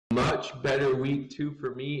Much better week 2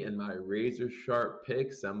 for me and my razor sharp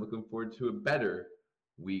picks. I'm looking forward to a better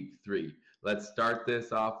week 3. Let's start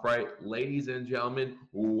this off right. Ladies and gentlemen,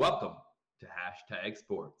 welcome to Hashtag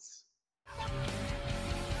Sports.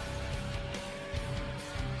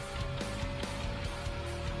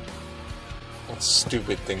 What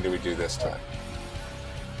stupid thing do we do this time?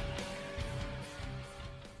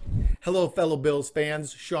 Hello, fellow Bills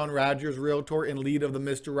fans. Sean Rogers, realtor and lead of the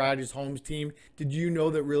Mr. Rogers Homes team. Did you know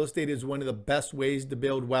that real estate is one of the best ways to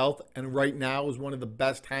build wealth, and right now is one of the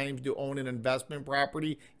best times to own an investment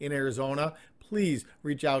property in Arizona? Please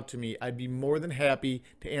reach out to me. I'd be more than happy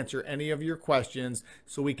to answer any of your questions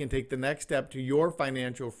so we can take the next step to your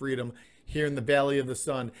financial freedom here in the Valley of the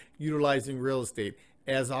Sun, utilizing real estate.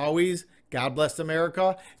 As always, God bless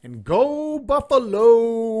America and go Buffalo!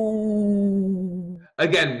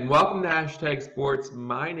 Again, welcome to Hashtag Sports.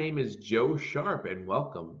 My name is Joe Sharpe, and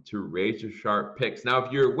welcome to Razor Sharp Picks. Now,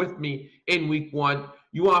 if you're with me in week 1,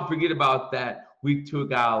 you won't forget about that. Week 2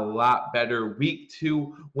 got a lot better. Week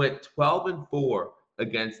 2 went 12-4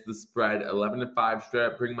 against the spread, 11-5 straight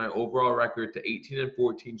up, bringing my overall record to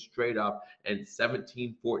 18-14 straight up and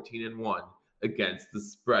 17-14-1 against the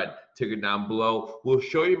spread. Ticker down below. We'll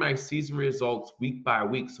show you my season results week by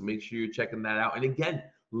week, so make sure you're checking that out. And again,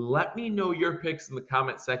 let me know your picks in the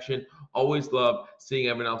comment section. Always love seeing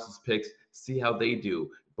everyone else's picks, see how they do,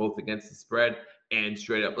 both against the spread and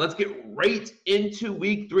straight up. Let's get right into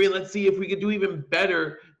week 3. Let's see if we can do even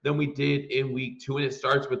better than we did in week 2. And it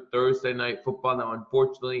starts with Thursday night football. Now,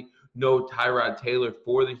 unfortunately, no Tyrod Taylor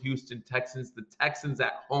for the Houston Texans. The Texans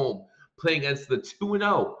at home playing against the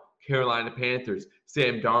 2-0 Carolina Panthers.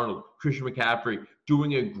 Sam Darnold, Christian McCaffrey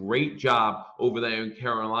doing a great job over there in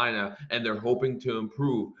Carolina, and they're hoping to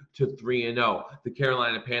improve to 3-0. The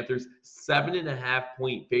Carolina Panthers,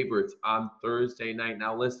 7.5-point favorites on Thursday night.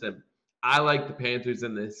 Now listen, I like the Panthers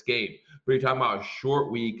in this game, but you're talking about a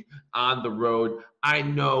short week on the road. I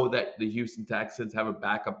know that the Houston Texans have a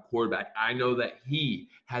backup quarterback. I know that he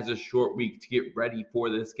has a short week to get ready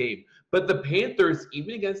for this game. But the Panthers,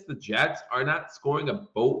 even against the Jets, are not scoring a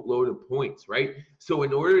boatload of points, right? So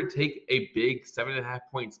in order to take a big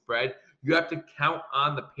 7.5-point spread, you have to count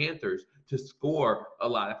on the Panthers to score a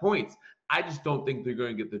lot of points. I just don't think they're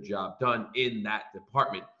going to get the job done in that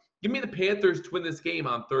department. Give me the Panthers to win this game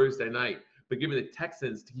on Thursday night, but give me the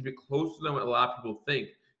Texans to keep it closer than what a lot of people think.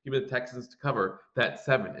 Give me the Texans to cover that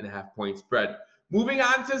 7.5-point spread. Moving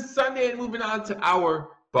on to Sunday and moving on to our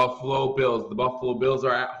Buffalo Bills. The Buffalo Bills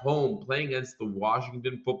are at home playing against the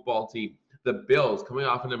Washington football team. The Bills coming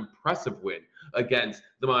off an impressive win against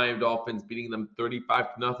the Miami Dolphins, beating them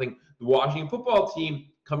 35-0. The Washington football team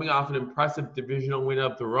coming off an impressive divisional win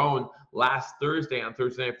of their own last Thursday on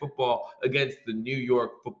Thursday Night Football against the New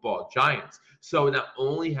York Football Giants. So not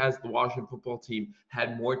only has the Washington football team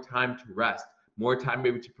had more time to rest, more time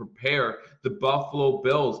maybe to prepare, the Buffalo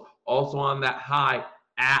Bills also on that high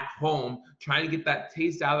at home, trying to get that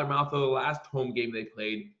taste out of their mouth of the last home game they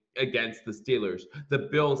played against the Steelers. The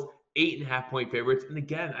Bills, 8.5-point favorites. And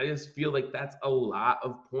again, I just feel like that's a lot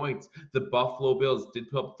of points. The Buffalo Bills did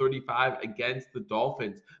put up 35 against the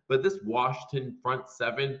Dolphins, but this Washington front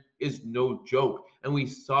seven is no joke. And we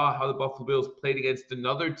saw how the Buffalo Bills played against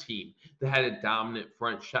another team that had a dominant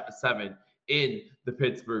front seven in the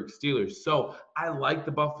Pittsburgh Steelers. So I like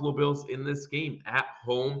the Buffalo Bills in this game at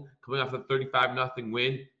home, coming off a 35-0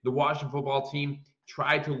 win. The Washington football team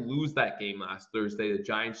tried to lose that game last Thursday. The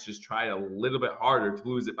Giants just tried a little bit harder to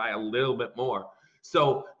lose it by a little bit more.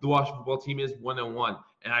 So the Washington football team is 1-1,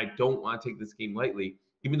 and I don't want to take this game lightly.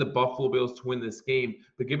 Give me the Buffalo Bills to win this game,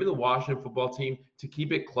 but give me the Washington football team to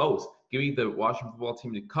keep it close. Give me the Washington football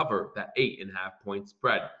team to cover that 8.5-point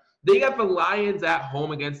spread. They got the Lions at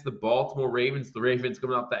home against the Baltimore Ravens. The Ravens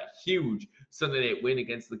coming off that huge Sunday night win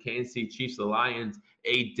against the Kansas City Chiefs. The Lions,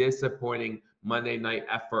 a disappointing Monday night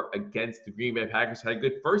effort against the Green Bay Packers. Had a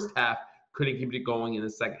good first half, couldn't keep it going in the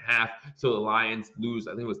second half. So the Lions lose,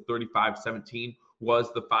 I think it was 35-17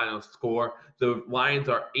 was the final score. The Lions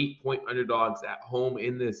are 8-point underdogs at home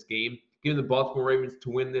in this game. Give the Baltimore Ravens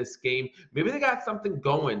to win this game. Maybe they got something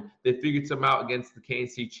going. They figured something out against the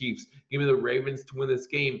Kansas City Chiefs. Give me the Ravens to win this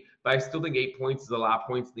game, but I still think 8 points is a lot of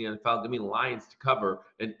points in the NFL. Give me the Lions to cover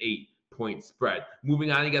an 8-point spread.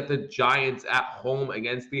 Moving on, you got the Giants at home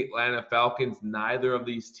against the Atlanta Falcons. Neither of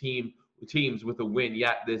these teams with a win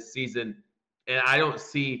yet this season, and I don't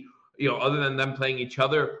see, other than them playing each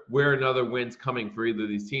other, where another win's coming for either of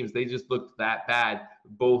these teams. They just looked that bad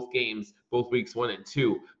both games, both weeks 1 and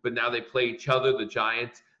 2. But now they play each other, the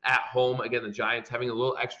Giants at home. Again, the Giants having a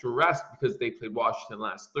little extra rest because they played Washington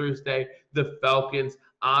last Thursday. The Falcons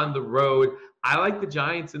on the road. I like the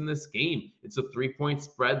Giants in this game. It's a 3-point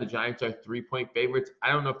spread. The Giants are 3-point favorites.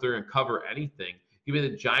 I don't know if they're going to cover anything. Give me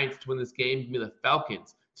the Giants to win this game. Give me the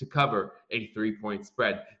Falcons to cover a 3-point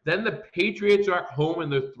spread. Then the Patriots are at home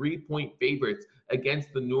and they're 3-point favorites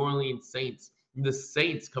against the New Orleans Saints. The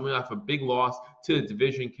Saints coming off a big loss to the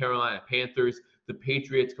division Carolina Panthers. The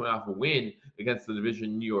Patriots coming off a win against the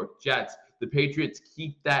division New York Jets. The Patriots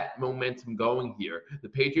keep that momentum going here. The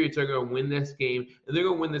Patriots are going to win this game, and they're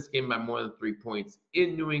going to win this game by more than 3 points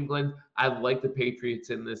in New England. I like the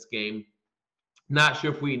Patriots in this game. Not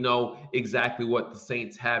sure if we know exactly what the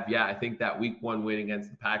Saints have yet. I think that week 1 win against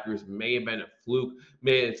the Packers may have been a fluke,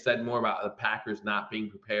 may have said more about the Packers not being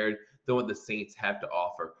prepared than what the Saints have to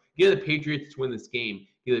offer. Give the Patriots to win this game.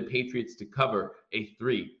 Give the Patriots to cover a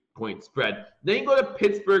 3-point spread. Then you go to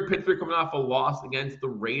Pittsburgh. Pittsburgh coming off a loss against the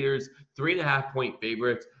Raiders, 3.5-point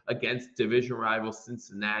favorites against division rival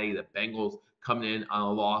Cincinnati. The Bengals coming in on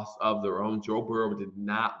a loss of their own. Joe Burrow did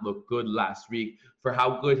not look good last week. For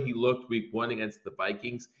how good he looked week 1 against the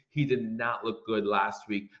Vikings, he did not look good last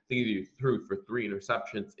week. I think he threw for 3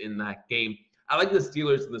 interceptions in that game. I like the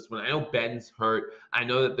Steelers in this one. I know Ben's hurt. I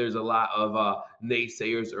know that there's a lot of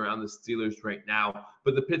naysayers around the Steelers right now,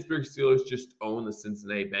 but the Pittsburgh Steelers just own the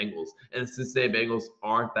Cincinnati Bengals, and the Cincinnati Bengals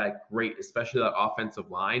aren't that great, especially that offensive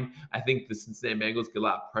line. I think the Cincinnati Bengals get a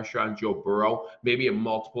lot of pressure on Joe Burrow, maybe a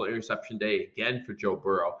multiple interception day again for Joe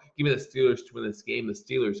Burrow. Give me the Steelers to win this game. The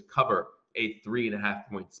Steelers cover a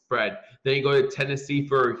 3.5-point spread. Then you go to Tennessee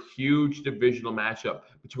for a huge divisional matchup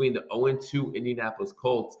between the 0-2 Indianapolis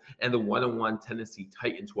Colts and the 1-1 Tennessee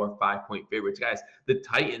Titans, who are 5-point favorites. Guys, the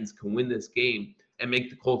Titans can win this game and make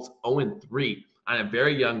the Colts 0-3 on a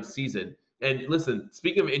very young season. And listen,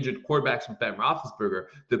 speaking of injured quarterbacks with Ben Roethlisberger,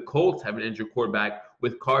 the Colts have an injured quarterback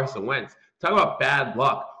with Carson Wentz. Talk about bad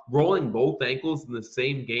luck. Rolling both ankles in the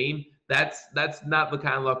same game, that's not the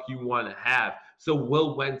kind of luck you want to have. So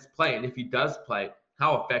will Wentz play? And if he does play,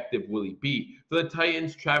 how effective will he be? For the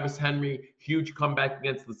Titans, Travis Henry, huge comeback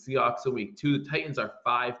against the Seahawks in week 2. The Titans are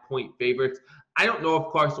 5-point favorites. I don't know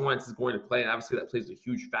if Carson Wentz is going to play, and obviously that plays a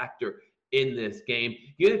huge factor in this game.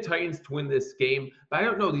 You get the Titans to win this game, but I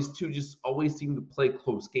don't know. These two just always seem to play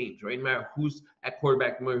close games, right? No matter who's at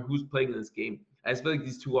quarterback, no matter who's playing in this game, I just feel like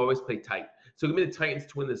these two always play tight. So give me the Titans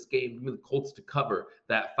to win this game. Give me the Colts to cover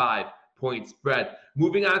that 5-point spread.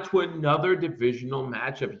 Moving on to another divisional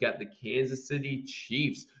matchup. You got the Kansas City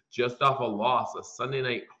Chiefs just off a loss, a Sunday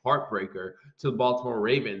night heartbreaker to the Baltimore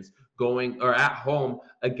Ravens, at home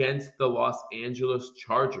against the Los Angeles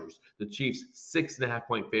Chargers. The Chiefs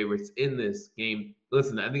 6.5-point favorites in this game.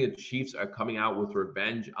 Listen, I think the Chiefs are coming out with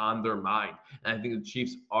revenge on their mind, and I think the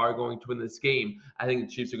Chiefs are going to win this game. I think the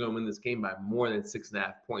Chiefs are going to win this game by more than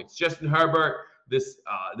 6.5 points. Justin Herbert, this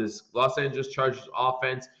Los Angeles Chargers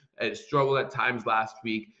offense, it struggled at times last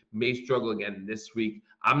week, may struggle again this week.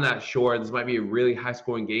 I'm not sure. This might be a really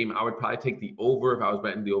high-scoring game. I would probably take the over if I was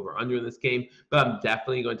betting the over-under in this game, but I'm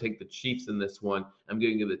definitely going to take the Chiefs in this one. I'm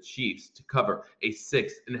going to give the Chiefs to cover a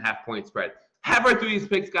 6.5-point spread. Halfway through these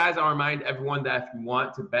picks, guys, I'll remind everyone that if you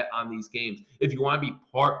want to bet on these games, if you want to be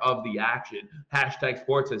part of the action, Hashtag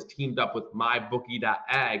Sports has teamed up with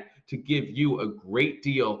MyBookie.ag to give you a great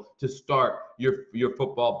deal to start your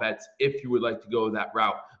football bets if you would like to go that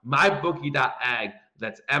route. MyBookie.ag,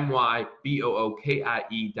 that's MyBookie.ag,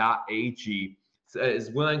 is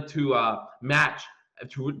willing to match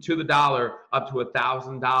to the dollar up to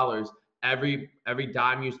 $1,000 every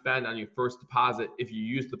dime you spend on your first deposit if you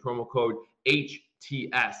use the promo code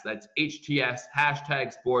HTS. That's HTS,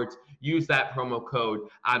 Hashtag Sports. Use that promo code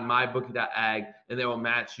on MyBookie.ag, and they will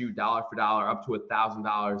match you dollar for dollar up to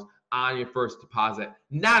 $1,000 on your first deposit.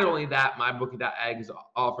 Not only that, MyBookie.ag is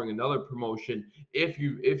offering another promotion. If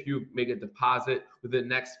you make a deposit within the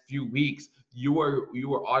next few weeks, you are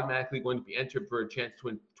automatically going to be entered for a chance to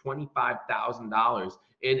win $25,000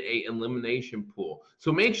 in a elimination pool.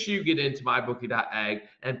 So make sure you get into MyBookie.ag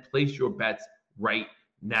and place your bets right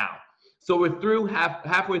now. So we're through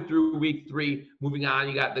halfway through week 3. Moving on,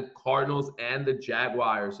 you got the Cardinals and the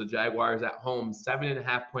Jaguars. So Jaguars at home,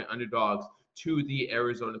 7.5-point underdogs to the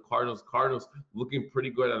Arizona Cardinals. Cardinals looking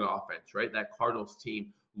pretty good on offense, right? That Cardinals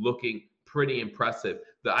team looking pretty impressive.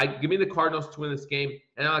 Give me the Cardinals to win this game.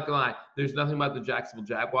 And I'm not gonna lie, there's nothing about the Jacksonville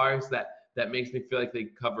Jaguars that makes me feel like they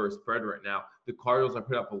cover a spread right now. The Cardinals are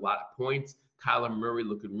putting up a lot of points. Kyler Murray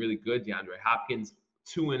looking really good. DeAndre Hopkins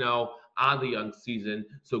 2-0 on the young season.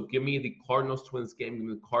 So give me the Cardinals to win this game. Give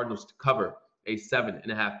me the Cardinals to cover a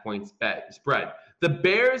 7.5-point spread. The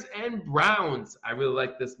Bears and Browns. I really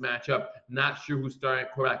like this matchup. Not sure who's starting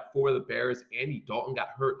at quarterback for the Bears. Andy Dalton got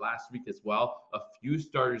hurt last week as well. A few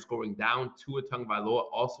starters going down. Tua Tagovailoa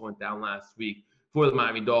also went down last week for the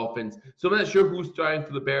Miami Dolphins. So I'm not sure who's starting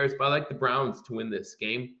for the Bears, but I like the Browns to win this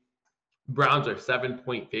game. Browns are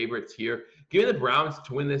 7-point favorites here. Give me the Browns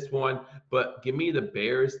to win this one, but give me the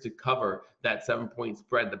Bears to cover that 7-point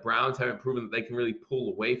spread. The Browns haven't proven that they can really pull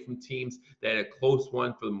away from teams. They had a close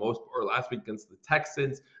one for the most part last week against the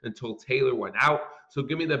Texans until Taylor went out. So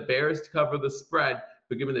give me the Bears to cover the spread,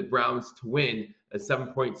 but give me the Browns to win a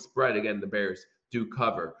 7-point spread. Again, the Bears do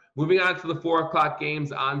cover. Moving on to the 4 o'clock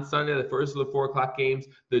games on Sunday, the first of the 4 o'clock games,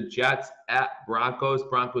 the Jets at Broncos.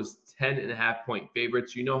 Broncos 10.5-point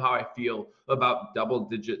favorites. You know how I feel about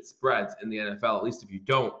double-digit spreads in the NFL, at least if you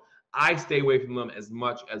don't. I stay away from them as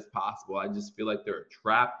much as possible. I just feel like they're a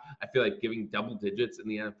trap. I feel like giving double digits in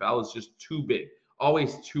the NFL is just too big,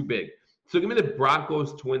 always too big. So give me the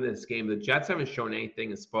Broncos to win this game. The Jets haven't shown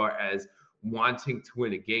anything as far as wanting to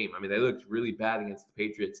win a game. I mean, they looked really bad against the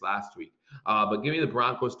Patriots last week. But give me the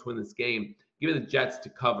Broncos to win this game. Give me the Jets to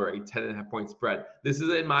cover a 10.5-point spread. This is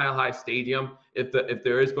in Mile High Stadium. If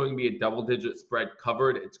there is going to be a double-digit spread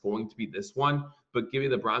covered, it's going to be this one. But give me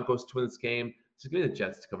the Broncos to win this game. Just give me the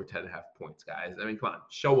Jets to cover 10.5 points, guys. I mean, come on,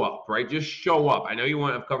 show up, right? Just show up. I know you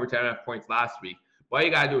want to cover 10.5 points last week. All you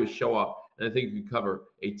got to do is show up, and I think you can cover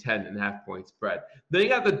a 10.5-point spread. Then you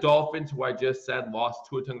got the Dolphins, who I just said lost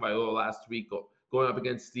Tua Tagovailoa last week, going up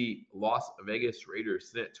against the Las Vegas Raiders,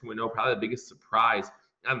 sitting at 2-0, probably the biggest surprise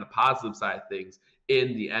on the positive side of things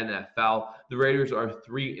in the NFL. The Raiders are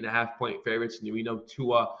 3.5-point favorites, and we know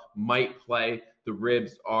Tua might play. The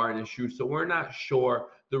ribs are an issue, so we're not sure.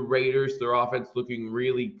 The Raiders, their offense looking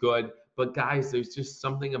really good, but guys, there's just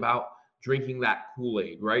something about drinking that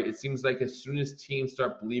Kool-Aid, right? It seems like as soon as teams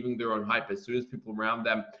start believing their own hype, as soon as people around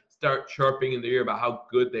them start chirping in their ear about how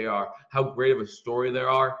good they are, how great of a story they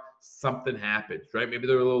are, something happens, right? Maybe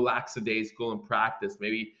they're a little lackadaisical in practice.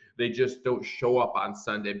 Maybe they just don't show up on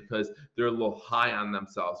Sunday because they're a little high on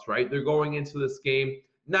themselves, right? They're going into this game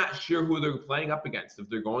not sure who they're playing up against. If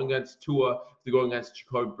they're going against Tua, if they're going against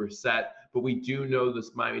Jacoby Brissett, but we do know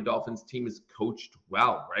this Miami Dolphins team is coached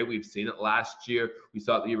well, right? We've seen it last year. We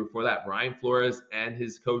saw it the year before that. Brian Flores and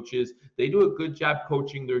his coaches, they do a good job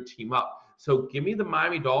coaching their team up. So give me the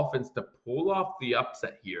Miami Dolphins to pull off the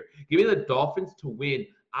upset here. Give me the Dolphins to win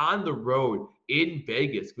on the road in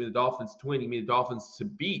Vegas. Give me the Dolphins to win. Give me the Dolphins to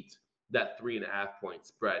beat that 3.5-point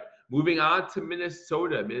spread. Moving on to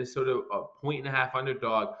Minnesota. Minnesota, a 1.5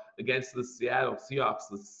 underdog against the Seattle Seahawks.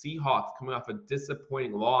 The Seahawks coming off a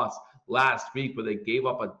disappointing loss last week where they gave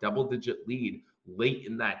up a double-digit lead late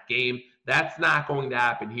in that game. That's not going to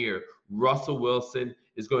happen here. Russell Wilson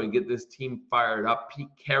is going to get this team fired up. Pete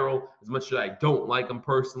Carroll, as much as I don't like him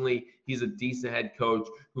personally, he's a decent head coach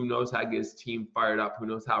who knows how to get his team fired up, who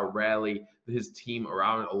knows how to rally his team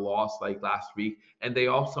around a loss like last week. And they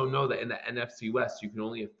also know that in the NFC West, you can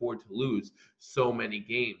only afford to lose so many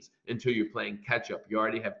games until you're playing catch up. You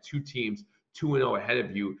already have two teams 2-0 ahead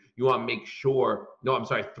of you. You want to make sure,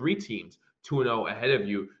 three teams 2-0 ahead of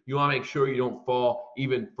you. You want to make sure you don't fall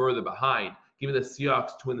even further behind. Give me the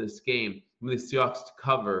Seahawks to win this game. Give me the Seahawks to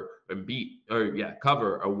cover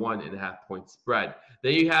cover a 1.5-point spread.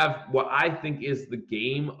 Then you have what I think is the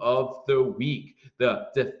game of the week. The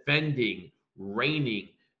defending, reigning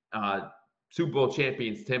Super Bowl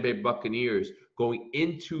champions, Tampa Bay Buccaneers, going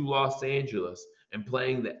into Los Angeles and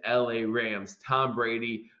playing the LA Rams. Tom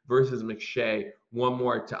Brady versus McVay one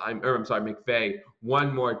more time,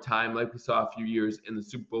 like we saw a few years in the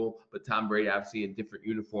Super Bowl, but Tom Brady obviously in different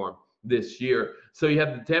uniform this year. So you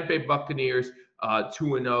have the Tampa Bay Buccaneers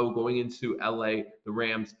 2-0 going into LA, the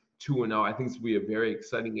Rams 2-0. I think this will be a very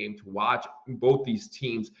exciting game to watch. Both these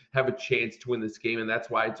teams have a chance to win this game, and that's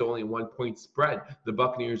why it's only a 1-point spread. The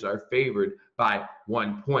Buccaneers are favored by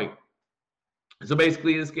 1 point. So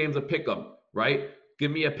basically, this game's a pick'em, right? Give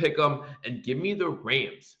me a pick'em and give me the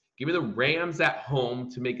Rams. Give me the Rams at home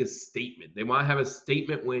to make a statement. They want to have a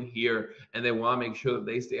statement win here, and they want to make sure that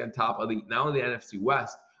they stay on top of not only the NFC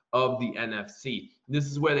West, of the NFC. This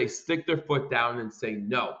is where they stick their foot down and say,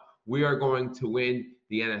 no, we are going to win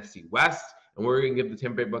the NFC West, and we're going to give the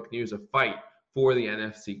Tampa Bay Buccaneers a fight for the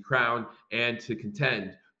NFC crown and to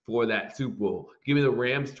contend for that Super Bowl. Give me the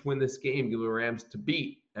Rams to win this game. Give me the Rams to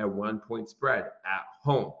beat at 1-point spread at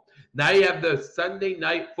home. Now you have the Sunday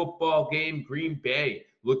night football game. Green Bay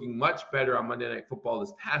looking much better on Monday Night Football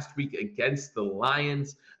this past week against the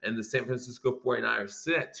Lions, and the San Francisco 49ers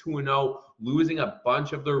sit at 2-0, losing a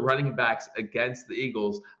bunch of their running backs against the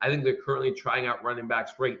Eagles. I think they're currently trying out running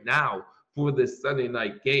backs right now for this Sunday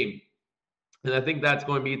night game. And I think that's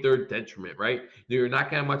going to be their detriment, right? You're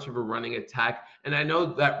not going to have much of a running attack. And I know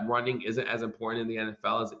that running isn't as important in the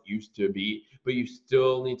NFL as it used to be, but you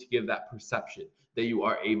still need to give that perception that you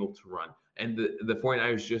are able to run. And the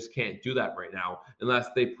 49ers just can't do that right now unless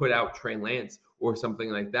they put out Trey Lance or something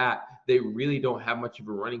like that. They really don't have much of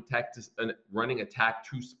a running attack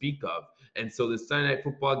to speak of. And so this Sunday Night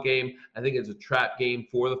Football game, I think it's a trap game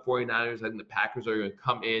for the 49ers. I think the Packers are going to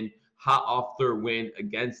come in hot off their win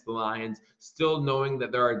against the Lions, still knowing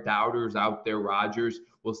that there are doubters out there. Rodgers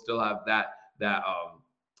will still have that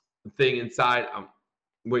thing inside.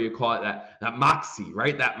 What do you call it? That moxie,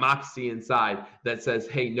 right? That moxie inside that says,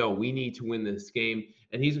 "Hey, no, we need to win this game."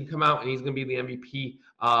 And he's gonna come out and he's gonna be the MVP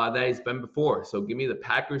that he's been before. So give me the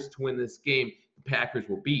Packers to win this game. The Packers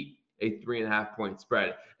will beat a 3.5-point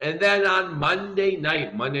spread. And then on Monday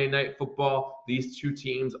Night Football, these two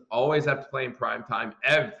teams always have to play in prime time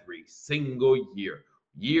every single year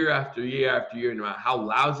after year after year. No matter how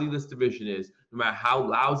lousy this division is, no matter how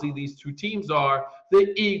lousy these two teams are,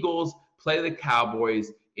 the Eagles play the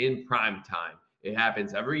Cowboys in prime time. It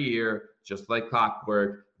happens every year, just like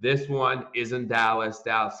clockwork. This one is in Dallas.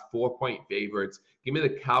 Dallas 4-point favorites. Give me the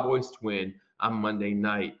Cowboys to win on Monday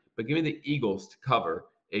night, but give me the Eagles to cover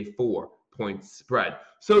a 4-point spread.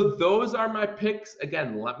 So those are my picks.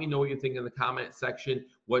 Again, let me know what you think in the comment section.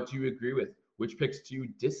 What do you agree with? Which picks do you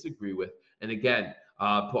disagree with? And again,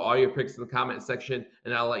 put all your picks in the comment section,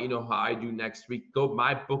 and I'll let you know how I do next week. Go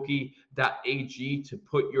MyBookie.ag to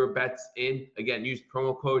put your bets in. Again, use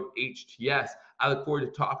promo code HTS. I look forward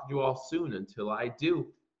to talking to you all soon. Until I do,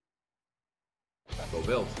 go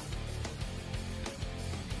Bills.